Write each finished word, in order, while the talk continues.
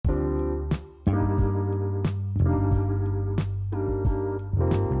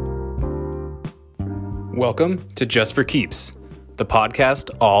Welcome to Just for Keeps, the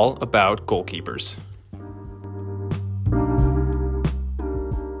podcast all about goalkeepers.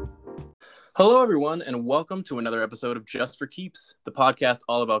 Hello, everyone, and welcome to another episode of Just for Keeps, the podcast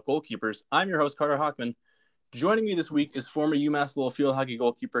all about goalkeepers. I'm your host, Carter Hockman. Joining me this week is former UMass Lowell field hockey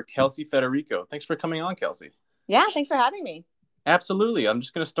goalkeeper Kelsey Federico. Thanks for coming on, Kelsey. Yeah, thanks for having me. Absolutely. I'm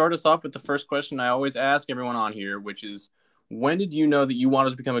just going to start us off with the first question I always ask everyone on here, which is, when did you know that you wanted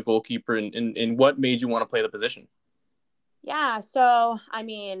to become a goalkeeper, and what made you want to play the position? Yeah, so I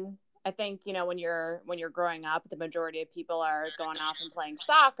think when you're growing up, the majority of people are going off and playing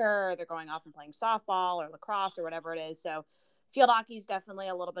soccer, or they're going off and playing softball or lacrosse or whatever it is. So field hockey is definitely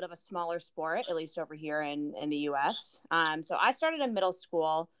a little bit of a smaller sport, at least over here in the U.S. So I started in middle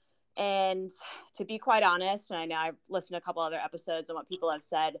school, and to be quite honest, and I know I've listened to a couple other episodes and what people have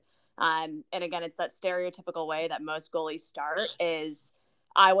said. And again, it's that stereotypical way that most goalies start is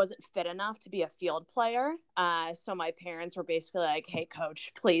I wasn't fit enough to be a field player. So my parents were basically like, hey,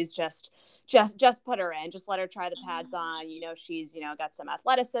 coach, please just put her in. Just let her try the pads on. She's, got some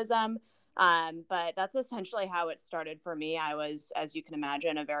athleticism. But that's essentially how it started for me. I was, as you can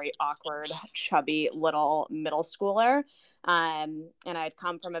imagine, a very awkward, chubby little middle schooler. And I'd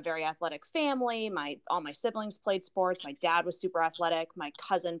come from a very athletic family. All my siblings played sports. My dad was super athletic. My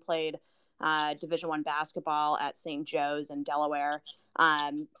cousin played Division I basketball at St. Joe's in Delaware.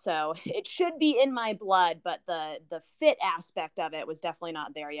 So it should be in my blood, but the fit aspect of it was definitely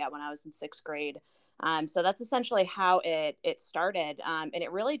not there yet when I was in sixth grade. So that's essentially how it started. And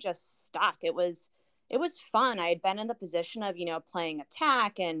it really just stuck. It was fun. I had been in the position of, playing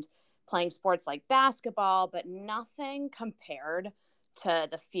attack and playing sports like basketball, but nothing compared to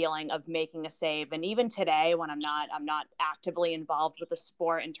the feeling of making a save. And even today, when I'm not actively involved with the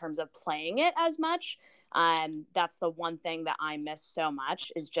sport in terms of playing it as much, that's the one thing that I miss so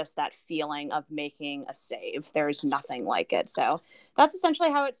much, is just that feeling of making a save. There's nothing like it. So that's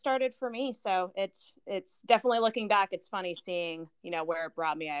essentially how it started for me. So it's definitely, looking back, it's funny seeing, where it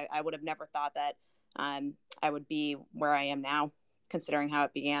brought me. I would have never thought that I would be where I am now, considering how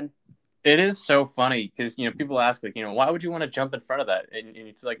it began. It is so funny because, people ask, like, why would you want to jump in front of that? And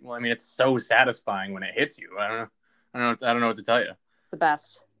it's like, well, I mean, it's so satisfying when it hits you. I don't know what to tell you. The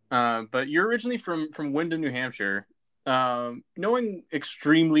best. But you're originally from Windham, New Hampshire. Knowing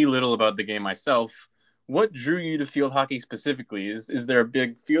extremely little about the game myself, what drew you to field hockey specifically? Is there a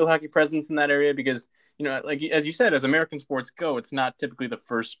big field hockey presence in that area? Because, like, as you said, as American sports go, it's not typically the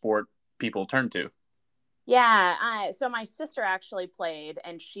first sport people turn to. Yeah. So my sister actually played,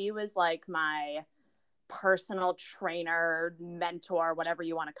 and she was like my personal trainer, mentor, whatever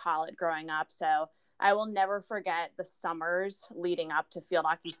you want to call it, growing up. So I will never forget the summers leading up to field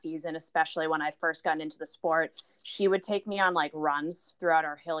hockey season, especially when I first got into the sport. She would take me on like runs throughout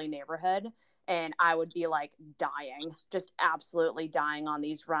our hilly neighborhood, and I would be like dying, just absolutely dying on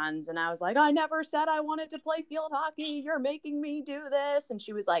these runs. And I was like, I never said I wanted to play field hockey. You're making me do this. And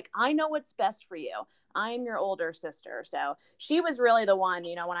she was like, I know what's best for you. I'm your older sister. So she was really the one,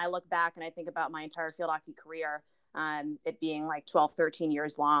 when I look back and I think about my entire field hockey career, it being like 12, 13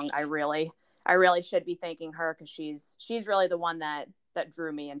 years long, I really should be thanking her, because she's really the one that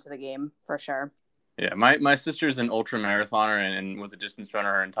drew me into the game, for sure. Yeah, my sister's an ultra marathoner and was a distance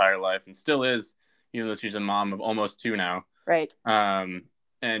runner her entire life, and still is, even though she's a mom of almost 2 now. Right. And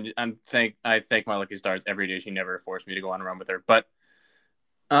I thank my lucky stars every day she never forced me to go on a run with her. But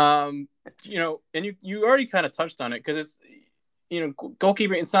and you already kind of touched on it, because it's,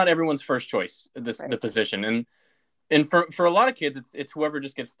 goalkeeper, it's not everyone's first choice, the position. And for a lot of kids, it's whoever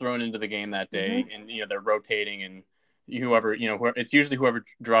just gets thrown into the game that day, mm-hmm. and they're rotating, and it's usually whoever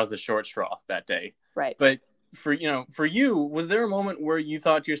draws the short straw that day. Right. But for you, was there a moment where you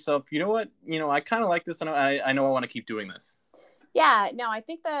thought to yourself, you know what, I kind of like this, and I know I want to keep doing this? Yeah, no, I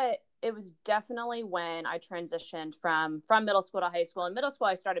think that it was definitely when I transitioned from middle school to high school. In middle school,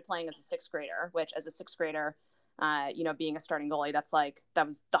 I started playing as a sixth grader, which, as a sixth grader, being a starting goalie, that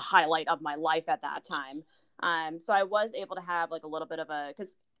was the highlight of my life at that time. So I was able to have like a little bit of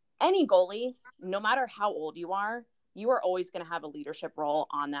because any goalie, no matter how old you are always going to have a leadership role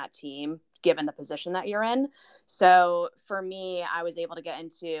on that team, given the position that you're in. So for me, I was able to get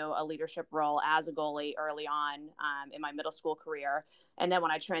into a leadership role as a goalie early on in my middle school career. And then when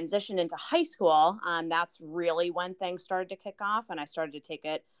I transitioned into high school, that's really when things started to kick off, and I started to take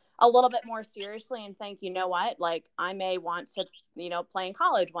it a little bit more seriously and think, like, I may want to, play in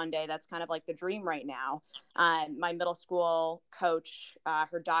college one day. That's kind of like the dream right now. My middle school coach,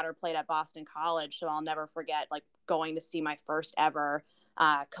 her daughter played at Boston College. So I'll never forget, like, going to see my first ever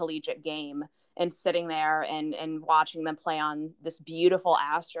collegiate game, and sitting there and watching them play on this beautiful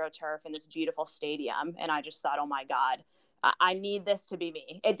AstroTurf in this beautiful stadium. And I just thought, oh my God, I need this to be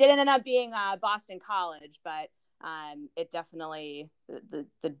me. It didn't end up being Boston College, but it definitely,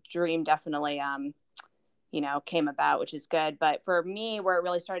 the dream definitely, came about, which is good. But for me, where it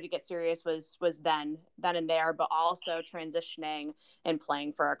really started to get serious was then and there, but also transitioning and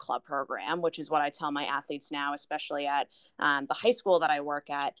playing for a club program, which is what I tell my athletes now, especially at the high school that I work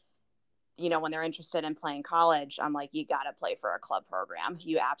at. When they're interested in playing college, I'm like, you got to play for a club program.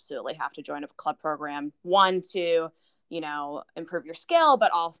 You absolutely have to join a club program. One, to, improve your skill,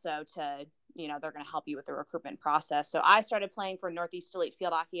 but also to, they're going to help you with the recruitment process. So I started playing for Northeast Elite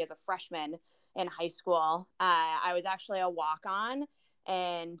Field Hockey as a freshman in high school. I was actually a walk-on,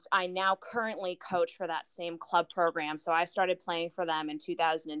 and I now currently coach for that same club program. So I started playing for them in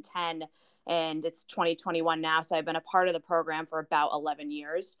 2010, and it's 2021 now. So I've been a part of the program for about 11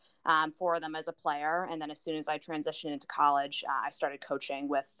 years for them as a player. And then as soon as I transitioned into college, I started coaching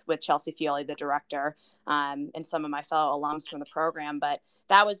with Chelsea Fioli, the director, and some of my fellow alums from the program. But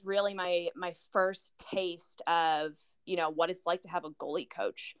that was really my first taste of, what it's like to have a goalie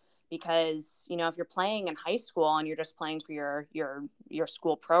coach. Because, if you're playing in high school and you're just playing for your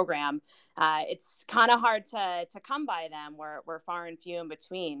school program, it's kind of hard to come by them. We're far and few in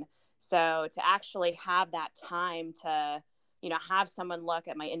between. So to actually have that time to, have someone look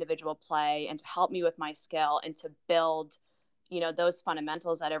at my individual play and to help me with my skill and to build, those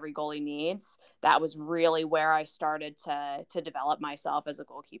fundamentals that every goalie needs, that was really where I started to develop myself as a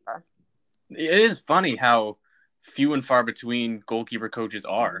goalkeeper. It is funny how few and far between goalkeeper coaches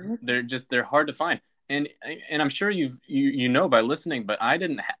are. Mm-hmm. They're hard to find. And I'm sure you know by listening, but I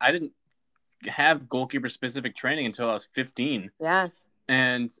didn't have goalkeeper specific training until I was 15. Yeah.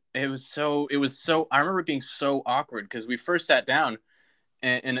 And it was so I remember it being so awkward because we first sat down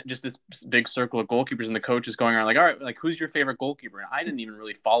and just this big circle of goalkeepers and the coaches going around like, all right, like, who's your favorite goalkeeper? And I didn't even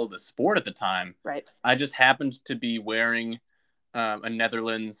really follow the sport at the time. Right. I just happened to be wearing a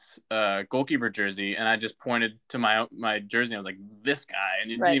Netherlands goalkeeper jersey, and I just pointed to my jersey. And I was like, "This guy," and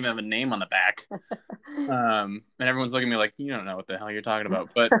it didn't even have a name on the back. And everyone's looking at me like, "You don't know what the hell you're talking about."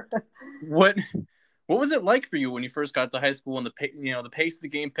 But what was it like for you when you first got to high school and the pace of the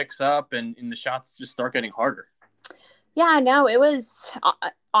game picks up and the shots just start getting harder? Yeah, no, it was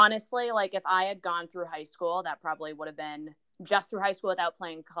honestly, like, if I had gone through high school, that probably would have been just through high school without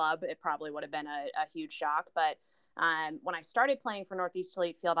playing club. It probably would have been a huge shock. But when I started playing for Northeast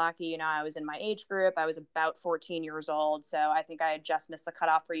Elite Field Hockey, I was in my age group. I was about 14 years old. So I think I had just missed the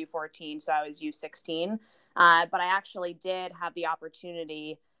cutoff for U14. So I was U16. But I actually did have the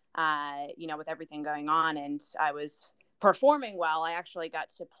opportunity, with everything going on, and I was performing well. I actually got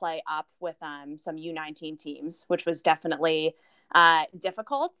to play up with some U19 teams, which was definitely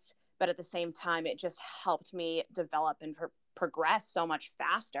difficult. But at the same time, it just helped me develop and progress so much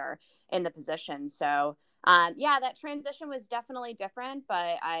faster in the position. So that transition was definitely different,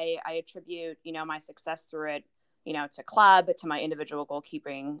 but I attribute, my success through it, to club, to my individual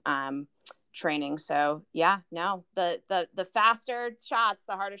goalkeeping training. So the faster shots,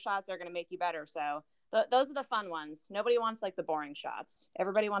 the harder shots are going to make you better. So those are the fun ones. Nobody wants like the boring shots.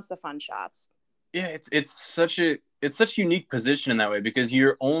 Everybody wants the fun shots. Yeah, it's such a unique position in that way because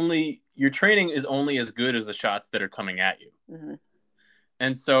your training is only as good as the shots that are coming at you. Mm-hmm.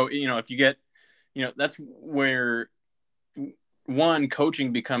 And so, if you get, that's where one,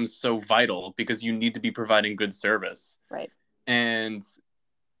 coaching becomes so vital because you need to be providing good service. Right. And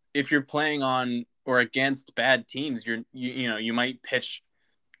if you're playing on or against bad teams, you might pitch,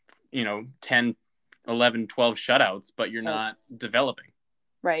 10, 11, 12 shutouts, but you're not developing.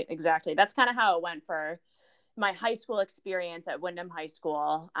 Right. Exactly. That's kind of how it went for my high school experience at Windham High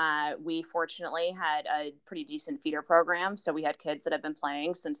School. We fortunately had a pretty decent feeder program. So we had kids that have been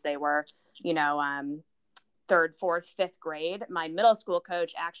playing since they were, third, fourth, fifth grade. My middle school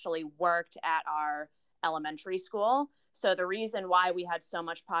coach actually worked at our elementary school. So the reason why we had so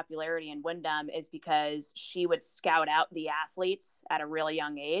much popularity in Windham is because she would scout out the athletes at a really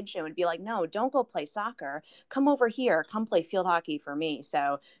young age and would be like, no, don't go play soccer. Come over here. Come play field hockey for me.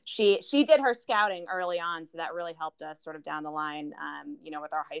 So she did her scouting early on. So that really helped us sort of down the line,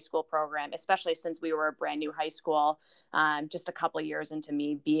 with our high school program, especially since we were a brand new high school, just a couple of years into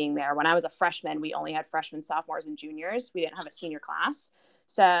me being there. When I was a freshman, we only had freshmen, sophomores, and juniors. We didn't have a senior class.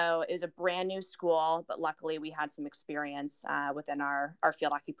 So it was a brand new school, but luckily we had some experience within our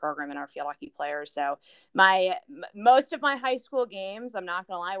field hockey program and our field hockey players. So most of my high school games, I'm not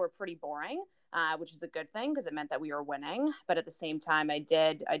going to lie, were pretty boring, which is a good thing because it meant that we were winning. But at the same time, I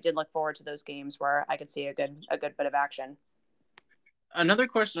did look forward to those games where I could see a good bit of action. another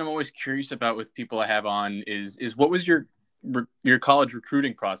question I'm always curious about with people I have on is what was your college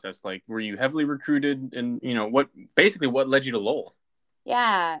recruiting process like? Were you heavily recruited, and what led you to Lowell?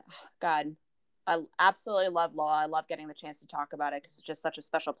 Yeah, God, I absolutely love Lowell. I love getting the chance to talk about it because it's just such a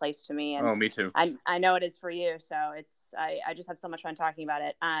special place to me, and Oh, me too. I know it is for you. So I just have so much fun talking about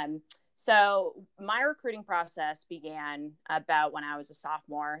it. So my recruiting process began about when I was a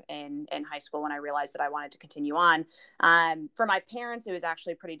sophomore in high school when I realized that I wanted to continue on. For my parents, it was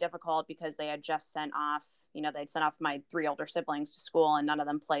actually pretty difficult because they had just sent off. They'd sent off my three older siblings to school, and none of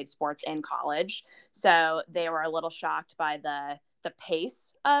them played sports in college. So they were a little shocked by the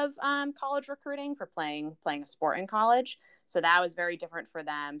pace of college recruiting for playing a sport in college. So that was very different for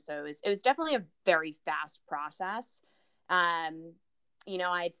them. So it was definitely a very fast process. Um,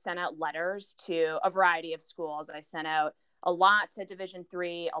 I had sent out letters to a variety of schools. I sent out a lot to Division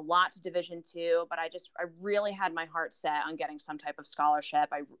 3, a lot to Division 2, but I really had my heart set on getting some type of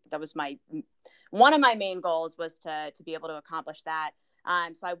scholarship. That was one of my main goals was to be able to accomplish that.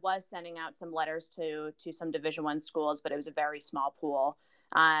 So I was sending out some letters to some Division 1 schools, but it was a very small pool.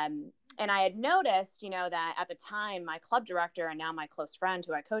 And I had noticed, that at the time, my club director and now my close friend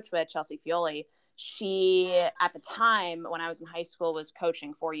who I coach with, Chelsea Fioli, she at the time when I was in high school was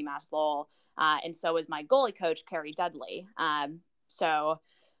coaching for UMass Lowell, and so was my goalie coach Carrie Dudley. So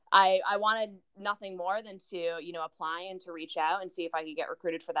I wanted nothing more than to apply and to reach out and see if I could get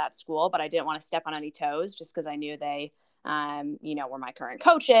recruited for that school, but I didn't want to step on any toes just because I knew they were my current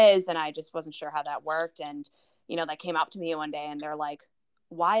coaches, and I just wasn't sure how that worked. And they came up to me one day and they're like,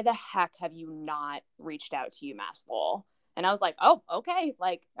 "Why the heck have you not reached out to UMass Lowell?" And I was like, "Oh, okay.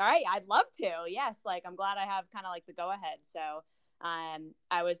 Like, all right, I'd love to. Yes. Like, I'm glad I have kind of like the go ahead." So,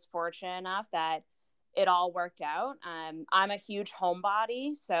 I was fortunate enough that it all worked out. I'm a huge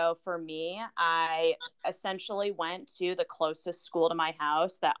homebody. So for me, I essentially went to the closest school to my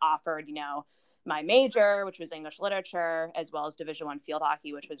house that offered, my major, which was English literature, as well as Division 1 field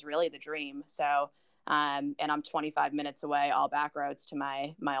hockey, which was really the dream. So, and I'm 25 minutes away, all back roads to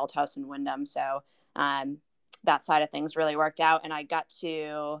my old house in Wyndham. So, that side of things really worked out. And I got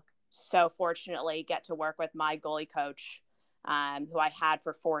to so fortunately get to work with my goalie coach, who I had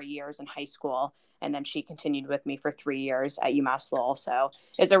for 4 years in high school. And then she continued with me for 3 years at UMass Lowell. So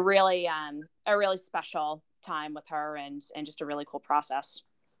it's a really special time with her and just a really cool process.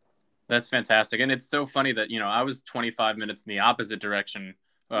 That's fantastic. And it's so funny that, I was 25 minutes in the opposite direction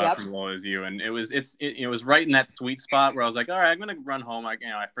Yep. from Lowell as you. And it was right in that sweet spot where I was like, all right, I'm going to run home. I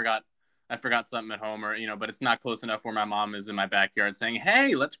forgot something at home or, but it's not close enough where my mom is in my backyard saying,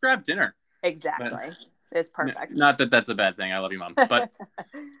 "Hey, let's grab dinner." Exactly. But, It's perfect. not that that's a bad thing. I love you, Mom. But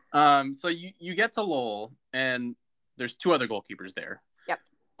so you get to Lowell and there's two other goalkeepers there. Yep.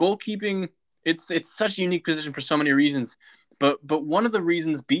 Goalkeeping, it's such a unique position for so many reasons. But one of the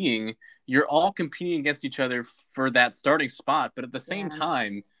reasons being you're all competing against each other for that starting spot, but at the same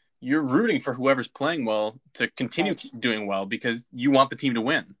time, you're rooting for whoever's playing well to continue doing well because you want the team to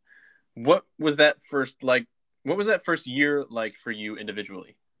win. What was that first like? What was that first year like for you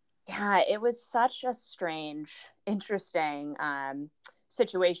individually? Yeah, it was such a strange, interesting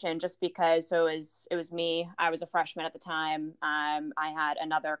situation just because it was me. I was a freshman at the time. I had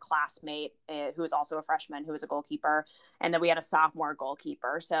another classmate who was also a freshman who was a goalkeeper, and then we had a sophomore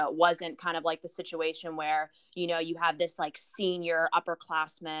goalkeeper. So it wasn't kind of like the situation where you have this like senior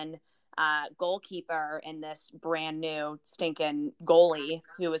upperclassman goalkeeper and this brand new stinking goalie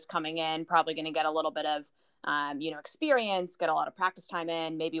who was coming in, probably going to get a little bit of experience, get a lot of practice time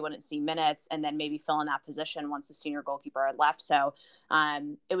in, maybe wouldn't see minutes, and then maybe fill in that position once the senior goalkeeper had left. So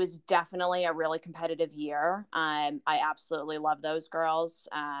it was definitely a really competitive year. I absolutely love those girls,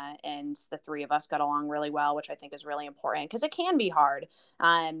 and the three of us got along really well, which I think is really important because it can be hard.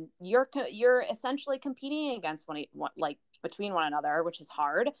 You're essentially competing against between one another, which is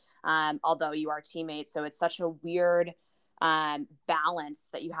hard, although you are teammates. So it's such a weird balance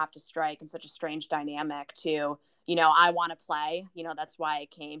that you have to strike and such a strange dynamic to, I want to play, that's why I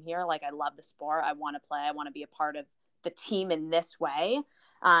came here. Like, I love the sport. I want to play. I want to be a part of the team in this way.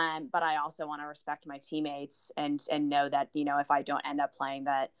 But I also want to respect my teammates and know that, if I don't end up playing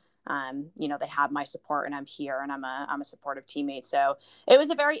that, they have my support and I'm here and I'm a supportive teammate. So it was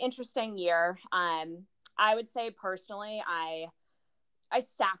a very interesting year. I would say personally, I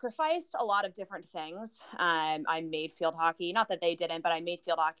sacrificed a lot of different things. I made field hockey, not that they didn't, but I made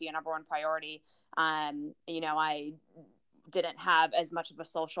field hockey a number one priority. I didn't have as much of a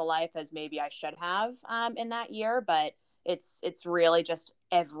social life as maybe I should have in that year, but it's really just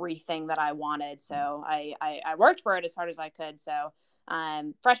everything that I wanted. So I worked for it as hard as I could. So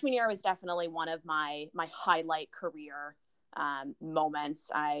freshman year was definitely one of my highlight career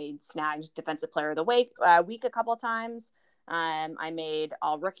moments. I snagged Defensive Player of the Week a couple of times. I made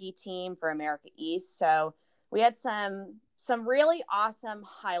all rookie team for America East. So we had some really awesome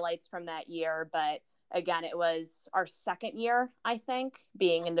highlights from that year. But again, it was our second year, I think,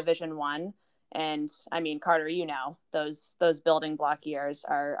 being in Division I. And I mean, Carter, you know, those building block years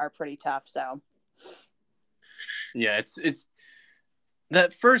are pretty tough. So yeah, it's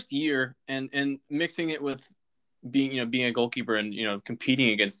that first year and mixing it with being a goalkeeper and competing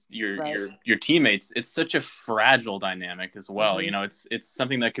against your teammates. It's such a fragile dynamic as well. Mm-hmm. It's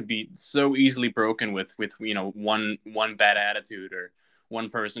something that could be so easily broken with one bad attitude or one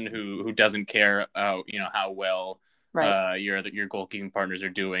person who doesn't care how well your goalkeeping partners are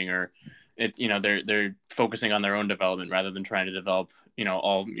doing, or they're focusing on their own development rather than trying to develop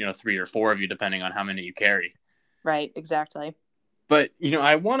all 3 or 4 of you depending on how many you carry. Right, exactly. But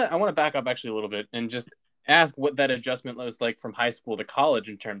I want to back up actually a little bit and just ask what that adjustment was like from high school to college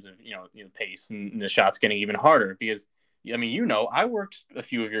in terms of pace and the shots getting even harder, because I mean I worked a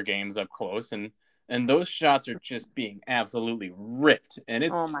few of your games up close, and those shots are just being absolutely ripped, and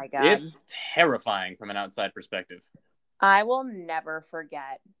Oh my God, it's terrifying from an outside perspective. I will never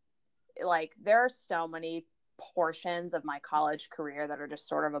forget. Like, there are so many portions of my college career that are just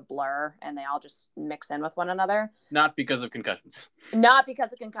sort of a blur, and they all just mix in with one another. Not because of concussions. Not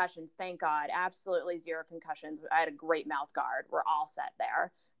because of concussions, thank God. Absolutely zero concussions. I had a great mouth guard. We're all set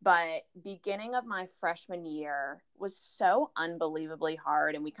there. But beginning of my freshman year was so unbelievably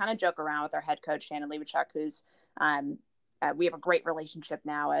hard. And we kind of joke around with our head coach, Shannon Levichuk, who's we have a great relationship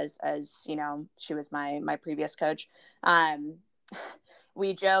now as she was my previous coach.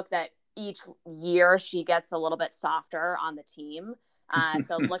 We joke that each year she gets a little bit softer on the team.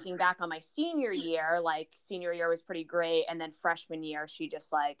 So looking back on my senior year was pretty great. And then freshman year, she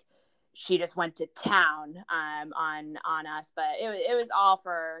just went to town on us, but it was all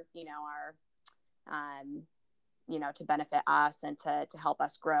for, our, to benefit us and to help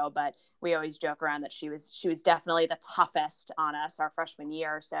us grow. But we always joke around that she was definitely the toughest on us our freshman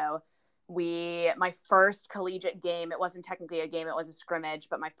year. So my first collegiate game, it wasn't technically a game, it was a scrimmage,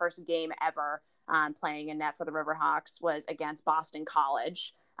 but my first game ever playing in net for the Riverhawks was against Boston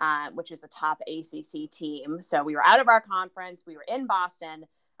College, which is a top ACC team. So we were out of our conference, we were in Boston,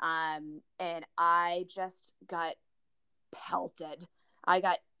 and I just got pelted. I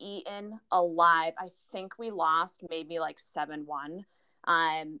got eaten alive. I think we lost maybe 7-1.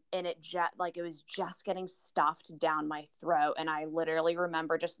 And it was just getting stuffed down my throat. And I literally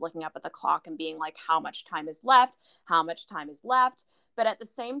remember just looking up at the clock and being like, how much time is left? How much time is left? But at the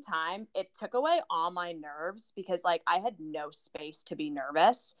same time, it took away all my nerves because I had no space to be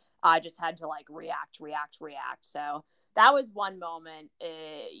nervous. I just had to react. So that was one moment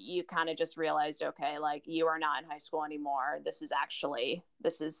you kind of just realized, okay, you are not in high school anymore. This is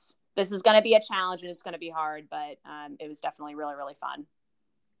going to be a challenge and it's going to be hard, but it was definitely really, really fun.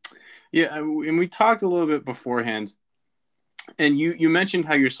 Yeah. And we talked a little bit beforehand, and you mentioned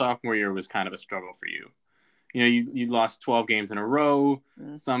how your sophomore year was kind of a struggle for you. You lost 12 games in a row.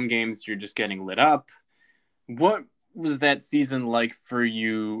 Mm-hmm. Some games you're just getting lit up. What was that season like for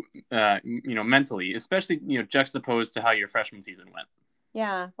you, mentally, especially, juxtaposed to how your freshman season went?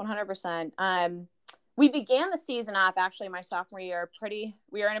 Yeah, 100%. We began the season off actually my sophomore year. We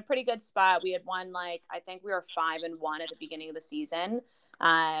were in a pretty good spot. We had won I think we were 5-1 at the beginning of the season,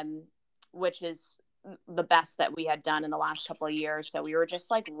 which is the best that we had done in the last couple of years. So we were just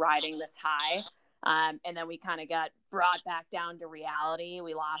riding this high. And then we kind of got brought back down to reality.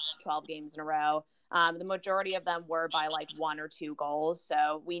 We lost 12 games in a row. The majority of them were by 1 or 2 goals.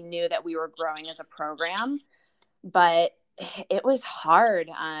 So we knew that we were growing as a program, but it was hard.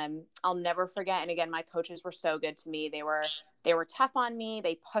 I'll never forget. And again, my coaches were so good to me. They were tough on me.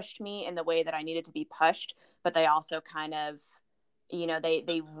 They pushed me in the way that I needed to be pushed, but they also kind of,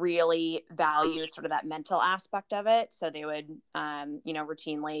 they really valued sort of that mental aspect of it. So they would,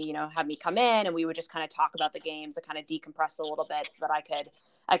 routinely, have me come in and we would just kind of talk about the games and kind of decompress a little bit so that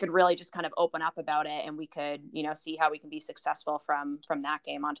I could really just kind of open up about it, and we could, see how we can be successful from that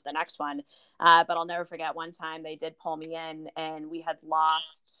game onto the next one. But I'll never forget one time they did pull me in, and we had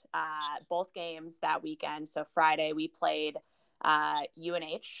lost both games that weekend. So Friday we played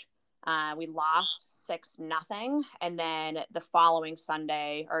UNH. We lost 6-0. And then the following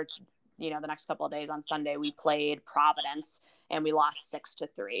Sunday, or, the next couple of days on Sunday, we played Providence and we lost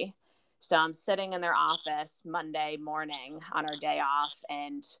 6-3. So I'm sitting in their office Monday morning on our day off,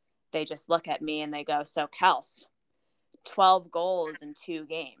 and they just look at me and they go, so Kels, 12 goals in 2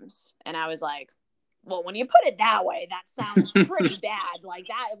 games. And I was like, Well, when you put it that way, that sounds pretty bad. Like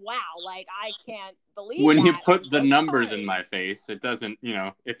that, wow, like I can't believe When you that. I'm put the so numbers in sorry. my face, it doesn't,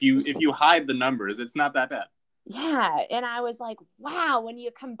 if you hide the numbers, it's not that bad. Yeah. And I was like, wow, when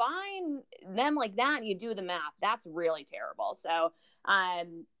you combine them like that and you do the math, that's really terrible. So,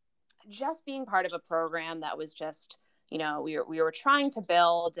 just being part of a program that was just, we were trying to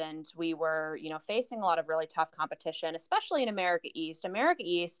build, and we were, facing a lot of really tough competition, especially in America East. America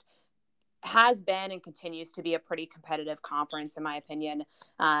East has been and continues to be a pretty competitive conference, in my opinion.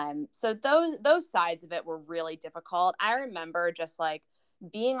 So those sides of it were really difficult. I remember just like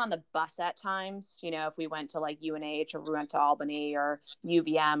being on the bus at times, if we went to like UNH or we went to Albany or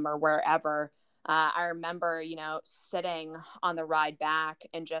UVM or wherever. I remember, sitting on the ride back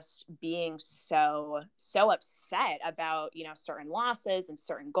and just being so upset about, certain losses and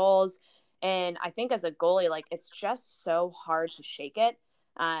certain goals. And I think as a goalie, like it's just so hard to shake it.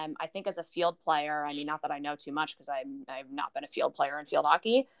 I think as a field player, I mean, not that I know too much because I've not been a field player in field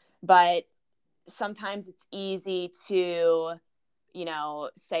hockey, but sometimes it's easy to,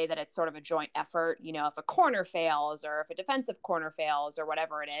 say that it's sort of a joint effort. If a corner fails or if a defensive corner fails or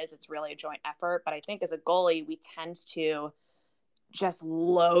whatever it is, it's really a joint effort. But I think as a goalie, we tend to just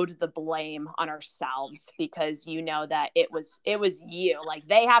load the blame on ourselves because that it was you. Like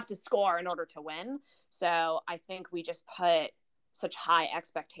they have to score in order to win. So I think we just put such high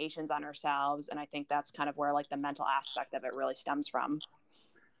expectations on ourselves, and I think that's kind of where like the mental aspect of it really stems from.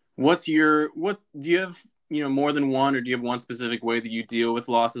 What do you have, more than one, or do you have one specific way that you deal with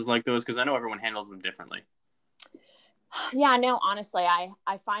losses like those? Because I know everyone handles them differently. Yeah, no, honestly,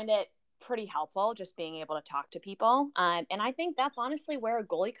 I find it pretty helpful just being able to talk to people. And I think that's honestly where a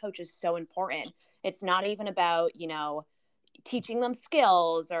goalie coach is so important. It's not even about, teaching them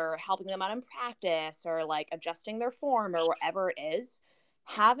skills or helping them out in practice or like adjusting their form or whatever it is.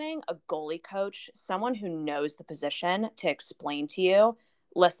 Having a goalie coach, someone who knows the position, to explain to you,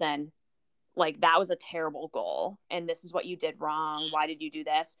 listen, like that was a terrible goal and this is what you did wrong. Why did you do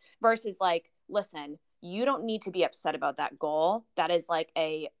this? Versus like, listen, you don't need to be upset about that goal. That is like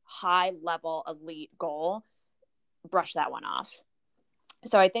a high level elite goal. Brush that one off.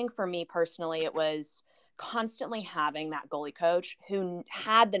 So I think for me personally, it was constantly having that goalie coach who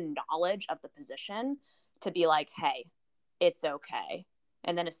had the knowledge of the position to be like, hey, it's okay.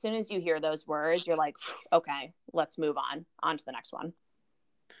 And then as soon as you hear those words, you're like, okay, let's move on to the next one.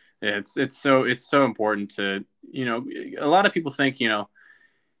 Yeah, it's so important to, a lot of people think,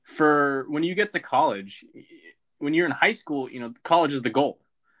 for when you get to college, when you're in high school, college is the goal.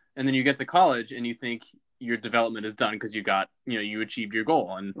 And then you get to college and you think your development is done because you achieved your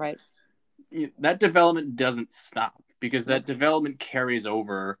goal. And right. That development doesn't stop because that development carries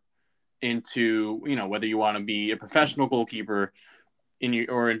over into, whether you want to be a professional goalkeeper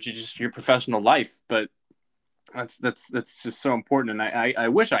or into just your professional life. But that's just so important. And I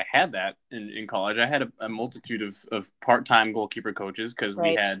wish I had that in college. I had a multitude of part-time goalkeeper coaches because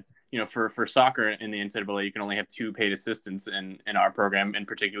we had, for soccer in the NCAA, you can only have 2 paid assistants, in our program in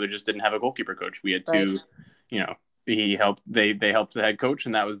particular just didn't have a goalkeeper coach. We had 2, they helped the head coach,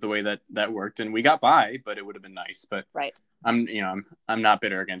 and that was the way that worked. And we got by, but it would have been nice. But I'm not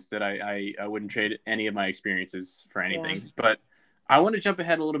bitter against it. I wouldn't trade any of my experiences for anything. Yeah. But I want to jump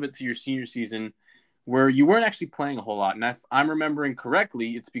ahead a little bit to your senior season, where you weren't actually playing a whole lot. And if I'm remembering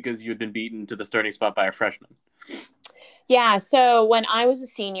correctly, it's because you had been beaten to the starting spot by a freshman. Yeah. So when I was a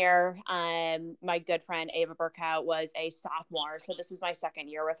senior, my good friend Ava Burkout was a sophomore. So this is my second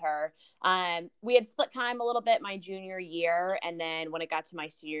year with her. We had split time a little bit my junior year. And then when it got to my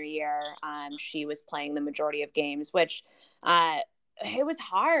senior year, she was playing the majority of games, which it was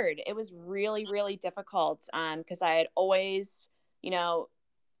hard. It was really, really difficult because I had always,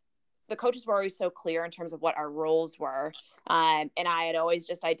 the coaches were always so clear in terms of what our roles were. And I had always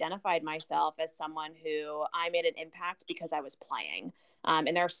just identified myself as someone who I made an impact because I was playing.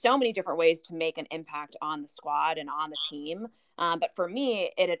 And there are so many different ways to make an impact on the squad and on the team. But for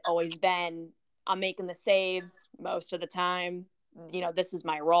me, it had always been, I'm making the saves most of the time. This is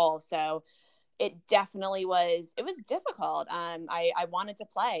my role. So it definitely was difficult. I wanted to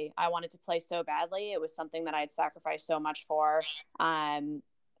play. I wanted to play so badly. It was something that I had sacrificed so much for. And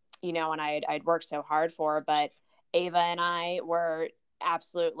I'd worked so hard for, but Ava and I were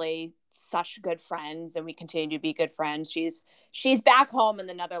absolutely such good friends, and we continue to be good friends. She's back home in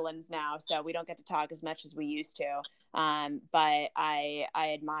the Netherlands now, so we don't get to talk as much as we used to. But I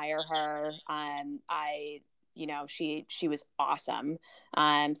admire her. She was awesome.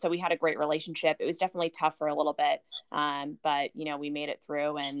 So we had a great relationship. It was definitely tough for a little bit. But we made it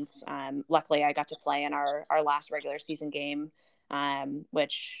through, and luckily I got to play in our last regular season game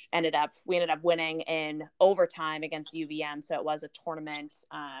which we ended up winning in overtime against UVM. So it was a tournament,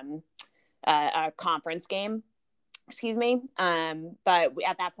 a conference game, excuse me. But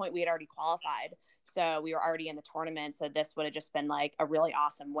at that point we had already qualified. So we were already in the tournament. So this would have just been like a really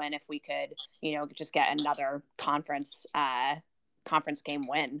awesome win if we could, just get another conference game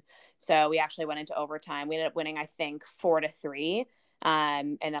win. So we actually went into overtime. We ended up winning, I think, 4-3.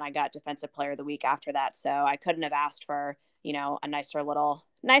 And then I got defensive player of the week after that. So I couldn't have asked for, a nicer little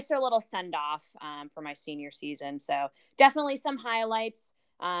send off for my senior season. So definitely some highlights,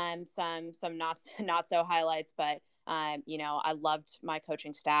 some not so highlights, but I loved my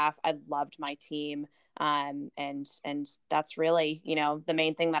coaching staff. I loved my team. And that's really, the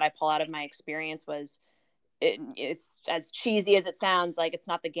main thing that I pull out of my experience was it's as cheesy as it sounds. Like, it's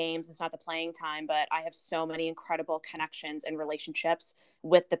not the games, it's not the playing time, but I have so many incredible connections and relationships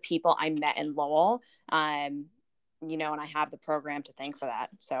with the people I met in Lowell. And I have the program to thank for that.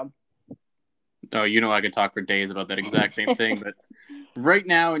 So. Oh, I could talk for days about that exact same thing, but right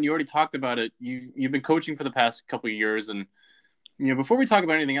now, and you already talked about it, you've been coaching for the past couple of years, and before we talk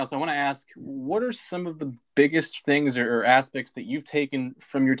about anything else, I want to ask, what are some of the biggest things or aspects that you've taken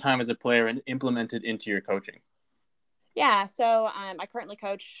from your time as a player and implemented into your coaching? Yeah, so I currently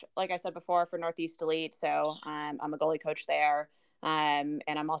coach, like I said before, for Northeast Elite. So I'm a goalie coach there. And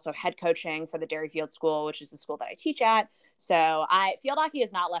I'm also head coaching for the Dairyfield School, which is the school that I teach at. So field hockey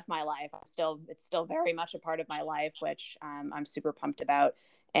has not left my life. It's still very much a part of my life, which I'm super pumped about.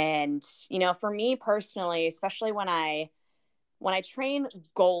 And, for me personally, especially when I train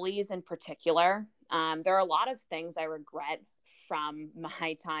goalies in particular, there are a lot of things I regret from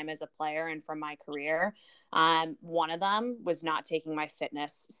my time as a player and from my career. One of them was not taking my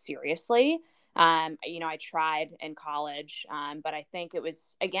fitness seriously. I tried in college, but I think it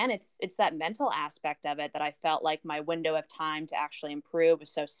was, again, it's that mental aspect of it that I felt like my window of time to actually improve was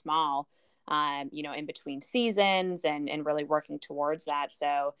so small, in between seasons and really working towards that.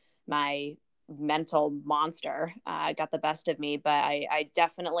 So my mental monster got the best of me, but I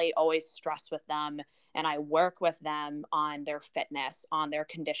definitely always stress with them, and I work with them on their fitness, on their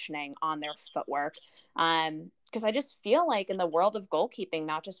conditioning, on their footwork. Because I just feel like in the world of goalkeeping,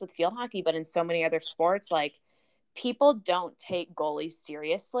 not just with field hockey, but in so many other sports, like, people don't take goalies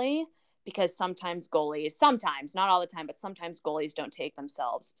seriously because sometimes, not all the time, but sometimes goalies don't take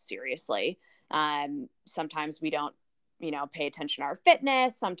themselves seriously. Sometimes we don't, pay attention to our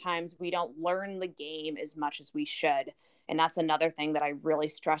fitness. Sometimes we don't learn the game as much as we should. And that's another thing that I really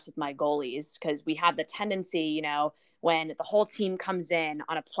stress with my goalies, because we have the tendency, when the whole team comes in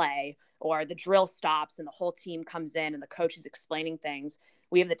on a play or the drill stops and the whole team comes in and the coach is explaining things,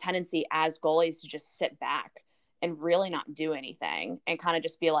 we have the tendency as goalies to just sit back and really not do anything and kind of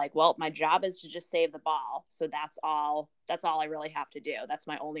just be like, well, my job is to just save the ball. So that's all I really have to do. That's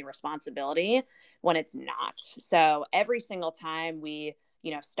my only responsibility, when it's not. So every single time we,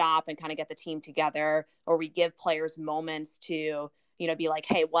 stop and kind of get the team together, or we give players moments to, be like,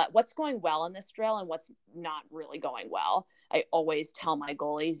 hey, what's going well in this drill and what's not really going well. I always tell my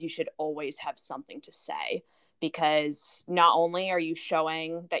goalies, you should always have something to say, because not only are you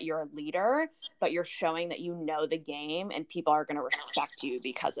showing that you're a leader, but you're showing that you know the game, and people are going to respect you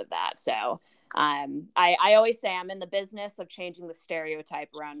because of that. So I always say I'm in the business of changing the stereotype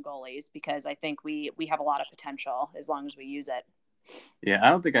around goalies, because I think we have a lot of potential as long as we use it. Yeah,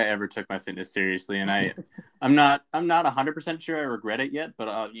 I don't think I ever took my fitness seriously, and I'm not 100% sure I regret it yet, but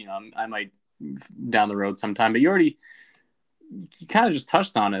I might down the road sometime. But you kind of just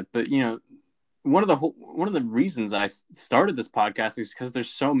touched on it, but one of the reasons I started this podcast is because there's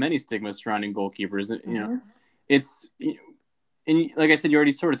so many stigmas surrounding goalkeepers. Mm-hmm. It's, and like I said, you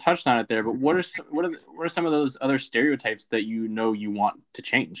already sort of touched on it there. But what are some of those other stereotypes that you want to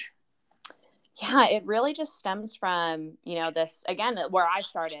change? Yeah, it really just stems from, this, again, where I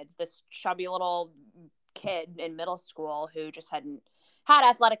started, this chubby little kid in middle school who just had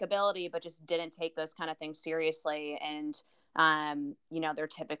athletic ability, but just didn't take those kind of things seriously. And, they're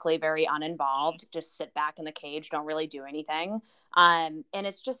typically very uninvolved, just sit back in the cage, don't really do anything. And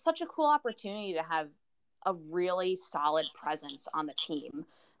it's just such a cool opportunity to have a really solid presence on the team.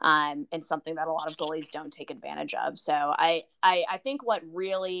 And something that a lot of goalies don't take advantage of. So I think what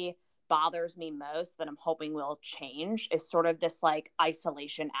really bothers me most, that I'm hoping will change, is sort of this like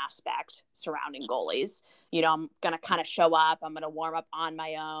isolation aspect surrounding goalies. I'm going to kind of show up, I'm going to warm up on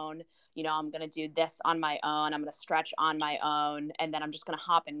my own, I'm going to do this on my own, I'm going to stretch on my own, and then I'm just going to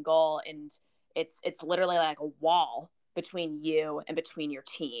hop in goal. And it's literally like a wall between you and between your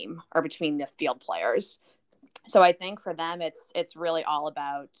team, or between the field players. So I think for them, it's really all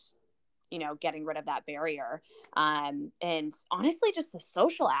about, getting rid of that barrier. And honestly, just the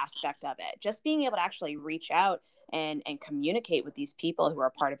social aspect of it, just being able to actually reach out and communicate with these people who are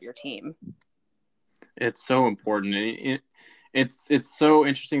part of your team. It's so important. It's so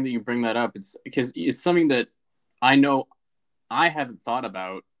interesting that you bring that up. It's because it's something that I know I haven't thought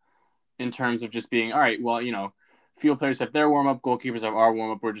about in terms of just being, all right, well, field players have their warm-up, goalkeepers have our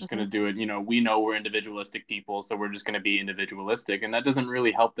warm-up, we're just going to do it. We know we're individualistic people, so we're just going to be individualistic. And that doesn't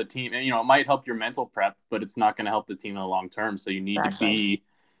really help the team. And, it might help your mental prep, but it's not going to help the team in the long term. So you need to be,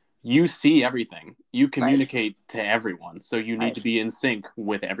 you see everything. You communicate to everyone. So you need to be in sync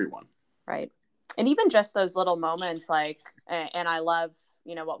with everyone. Right. And even just those little moments, and I love,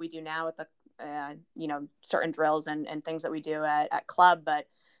 what we do now with the, certain drills and things that we do at club, but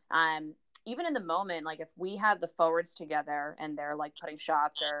even in the moment, if we have the forwards together and they're putting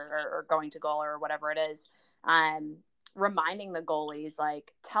shots or going to goal or whatever it is, reminding the goalies,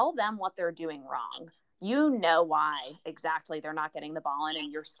 tell them what they're doing wrong. Why exactly they're not getting the ball in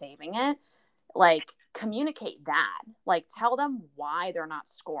and you're saving it. Communicate that, tell them why they're not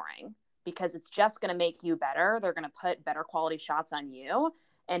scoring, because it's just going to make you better. They're going to put better quality shots on you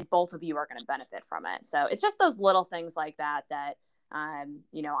and both of you are going to benefit from it. So it's just those little things like that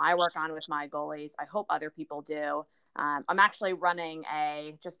I work on with my goalies. I hope other people do. I'm actually running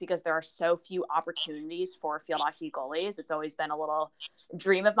just because there are so few opportunities for field hockey goalies, it's always been a little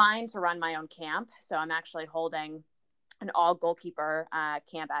dream of mine to run my own camp. So I'm actually holding an all goalkeeper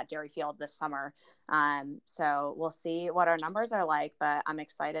camp at Dairy Field this summer. So we'll see what our numbers are like, but I'm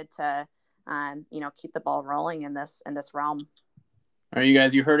excited to, keep the ball rolling in this realm. All right, you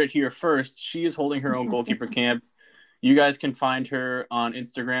guys, you heard it here first. She is holding her own goalkeeper camp. You guys can find her on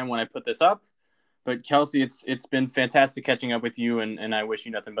Instagram when I put this up. But Kelsey, it's been fantastic catching up with you, and I wish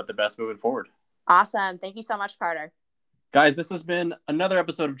you nothing but the best moving forward. Awesome. Thank you so much, Carter. Guys, this has been another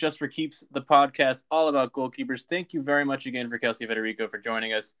episode of Just for Keeps, the podcast all about goalkeepers. Thank you very much again for Kelsey Federico for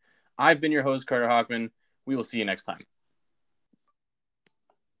joining us. I've been your host, Carter Hockman. We will see you next time.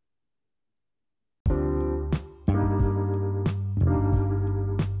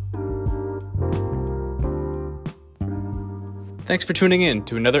 Thanks for tuning in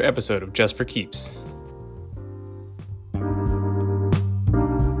to another episode of Just for Keeps.